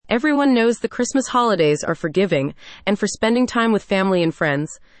Everyone knows the Christmas holidays are for giving and for spending time with family and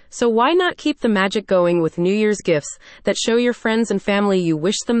friends. So why not keep the magic going with New Year's gifts that show your friends and family you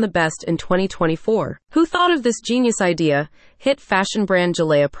wish them the best in 2024? Who thought of this genius idea? Hit fashion brand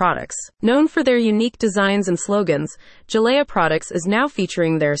Jalea Products. Known for their unique designs and slogans, Jalea Products is now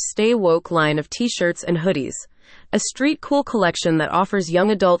featuring their Stay Woke line of t-shirts and hoodies. A street cool collection that offers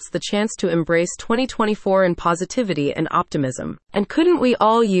young adults the chance to embrace 2024 in positivity and optimism. And couldn't we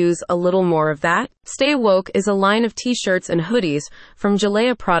all use a little more of that? Stay Woke is a line of t-shirts and hoodies from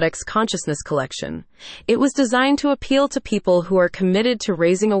Jalea Products' Consciousness collection. It was designed to appeal to people who are committed to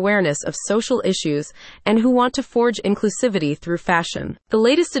raising awareness of social issues and who want to forge inclusivity through fashion. The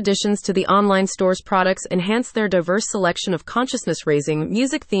latest additions to the online store's products enhance their diverse selection of consciousness-raising,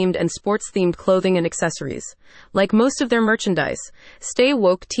 music-themed and sports-themed clothing and accessories. Like most of their merchandise, Stay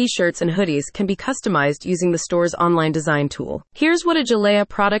Woke t-shirts and hoodies can be customized using the store's online design tool. Here's what a Jalea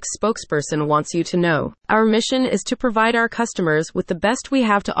Products spokesperson wants you to know. Our mission is to provide our customers with the best we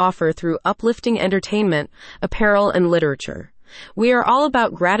have to offer through uplifting entertainment, apparel, and literature. We are all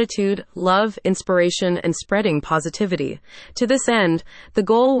about gratitude, love, inspiration, and spreading positivity. To this end, the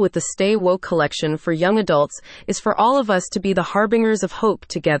goal with the Stay Woke collection for young adults is for all of us to be the harbingers of hope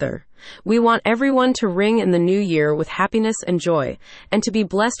together. We want everyone to ring in the new year with happiness and joy, and to be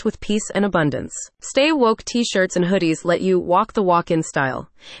blessed with peace and abundance. Stay Woke t-shirts and hoodies let you walk the walk in style.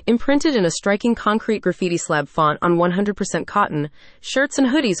 Imprinted in a striking concrete graffiti slab font on 100% cotton, shirts and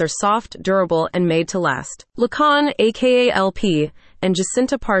hoodies are soft, durable, and made to last. Lacan, aka LP, and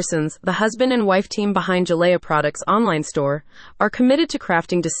Jacinta Parsons, the husband and wife team behind Jalea Products' online store, are committed to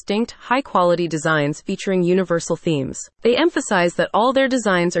crafting distinct, high-quality designs featuring universal themes. They emphasize that all their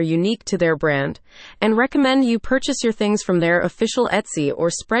designs are unique to their brand, and recommend you purchase your things from their official Etsy or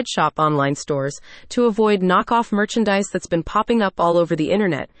Spreadshop online stores to avoid knockoff merchandise that's been popping up all over the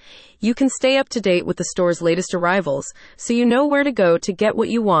internet. You can stay up to date with the store's latest arrivals, so you know where to go to get what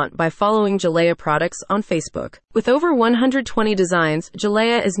you want by following Jalea Products on Facebook. With over 120 designs,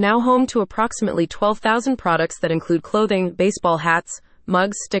 Jalea is now home to approximately 12,000 products that include clothing, baseball hats,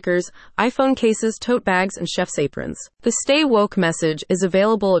 mugs, stickers, iPhone cases, tote bags, and chef's aprons. The Stay Woke message is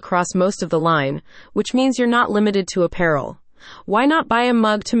available across most of the line, which means you're not limited to apparel. Why not buy a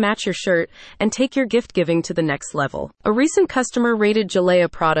mug to match your shirt and take your gift giving to the next level? A recent customer rated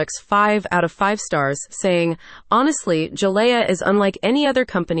Jalea Products 5 out of 5 stars, saying, "Honestly, Jalea is unlike any other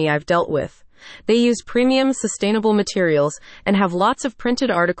company I've dealt with. They use premium, sustainable materials and have lots of printed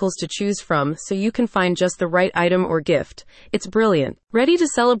articles to choose from so you can find just the right item or gift. It's brilliant." Ready to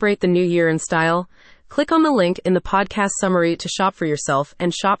celebrate the new year in style? Click on the link in the podcast summary to shop for yourself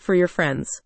and shop for your friends.